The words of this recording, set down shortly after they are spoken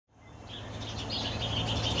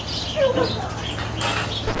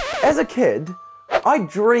As a kid, I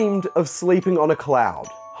dreamed of sleeping on a cloud,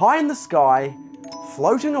 high in the sky,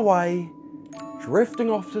 floating away, drifting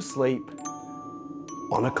off to sleep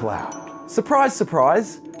on a cloud. Surprise,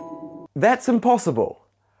 surprise, that's impossible.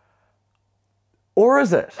 Or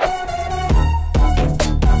is it?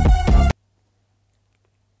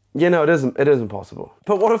 Yeah, no, it isn't possible.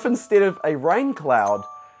 But what if instead of a rain cloud,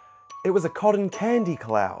 it was a cotton candy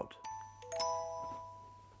cloud?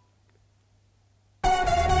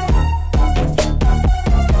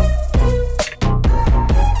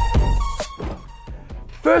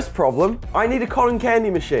 First problem, I need a cotton candy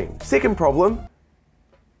machine. Second problem,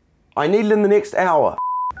 I need it in the next hour.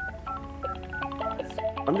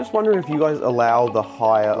 I'm just wondering if you guys allow the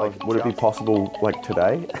higher, like, would it be possible, like,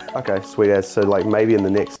 today? Okay, sweet as, so, like, maybe in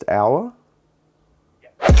the next hour?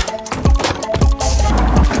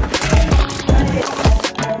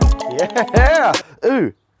 Yeah!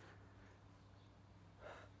 Ooh!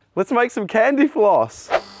 Let's make some candy floss.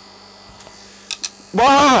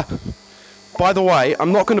 Ah! By the way,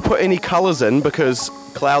 I'm not going to put any colors in because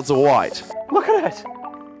clouds are white. Look at it!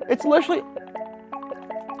 It's literally...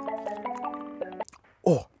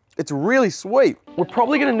 Oh, it's really sweet. We're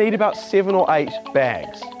probably going to need about 7 or 8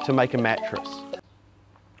 bags to make a mattress.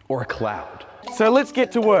 Or a cloud. So let's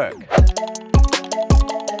get to work.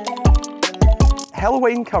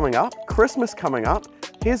 Halloween coming up, Christmas coming up.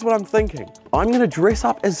 Here's what I'm thinking. I'm going to dress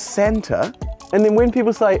up as Santa, and then when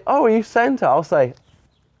people say, "Oh, are you Santa?" I'll say,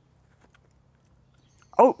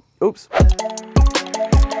 "Oh, oops.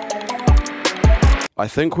 I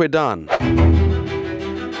think we're done."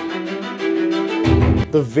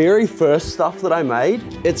 The very first stuff that I made,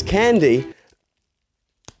 it's candy,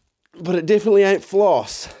 but it definitely ain't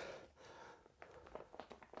floss.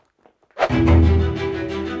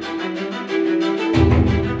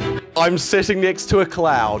 I'm sitting next to a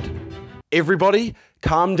cloud. Everybody,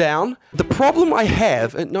 calm down. The problem I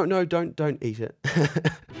have, and no, don't eat it.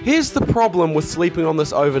 Here's the problem with sleeping on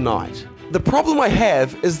this overnight. The problem I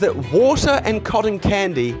have is that water and cotton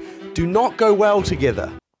candy do not go well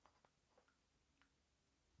together.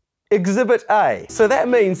 Exhibit A. So that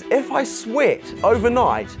means if I sweat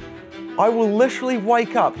overnight, I will literally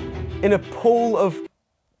wake up in a pool of,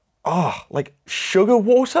 like sugar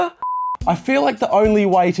water? I feel like the only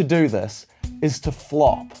way to do this is to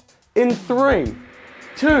flop. In 3,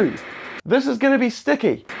 2, this is gonna be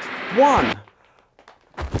sticky. 1.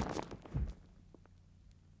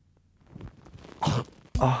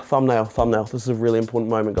 Oh, thumbnail. This is a really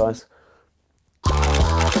important moment, guys.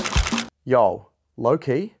 Yo, low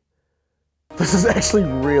key, this is actually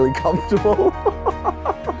really comfortable.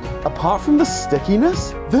 Apart from the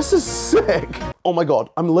stickiness, this is sick. Oh my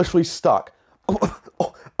God, I'm literally stuck.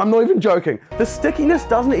 Oh, I'm not even joking. The stickiness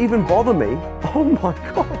doesn't even bother me. Oh my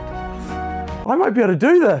God. I might be able to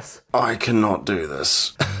do this. I cannot do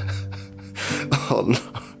this. Oh no.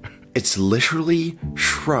 It's literally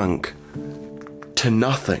shrunk to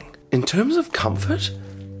nothing. In terms of comfort,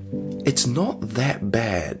 it's not that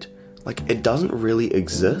bad. Like, it doesn't really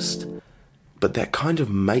exist, but that kind of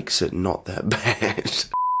makes it not that bad.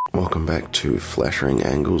 Welcome back to Flattering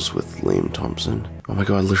Angles with Liam Thompson. Oh my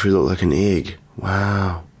God, I literally look like an egg.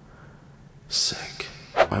 Wow. Sick.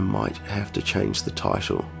 I might have to change the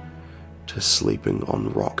title to Sleeping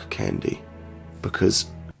on Rock Candy, because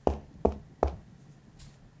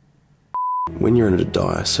when you're in a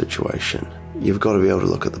dire situation, you've got to be able to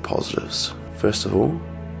look at the positives. First of all,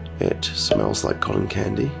 it smells like cotton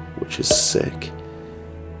candy, which is sick.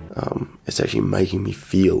 It's actually making me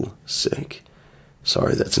feel sick.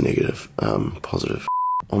 Sorry, that's a negative. Positive.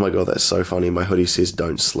 Oh my God, that's so funny. My hoodie says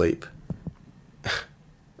don't sleep.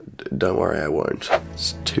 Don't worry, I won't.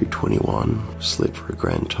 It's 2:21. Slept for a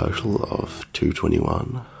grand total of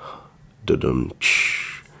 2:21.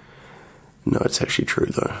 Da-dum-tsh. No, it's actually true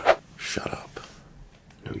though. Shut up.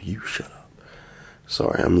 No, you shut up.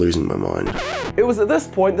 Sorry, I'm losing my mind. It was at this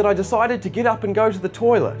point that I decided to get up and go to the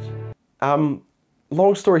toilet.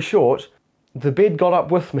 Long story short, the bed got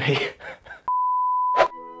up with me.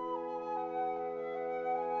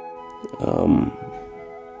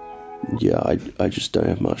 Yeah, I just don't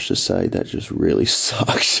have much to say. That just really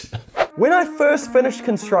sucked. When I first finished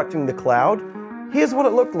constructing the cloud, here's what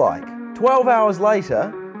it looked like. 12 hours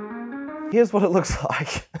later, here's what it looks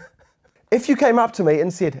like. If you came up to me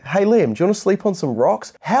and said, "Hey Liam, do you want to sleep on some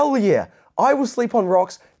rocks?" Hell yeah, I will sleep on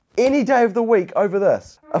rocks any day of the week over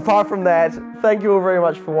this. Apart from that, thank you all very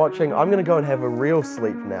much for watching. I'm gonna go and have a real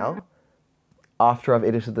sleep now after I've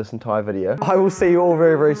edited this entire video. I will see you all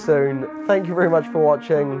very, very soon. Thank you very much for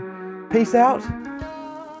watching. Peace out.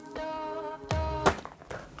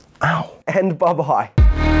 Ow. And bye-bye.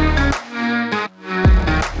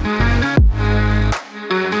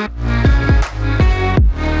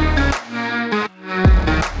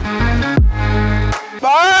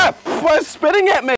 guy's spitting at me.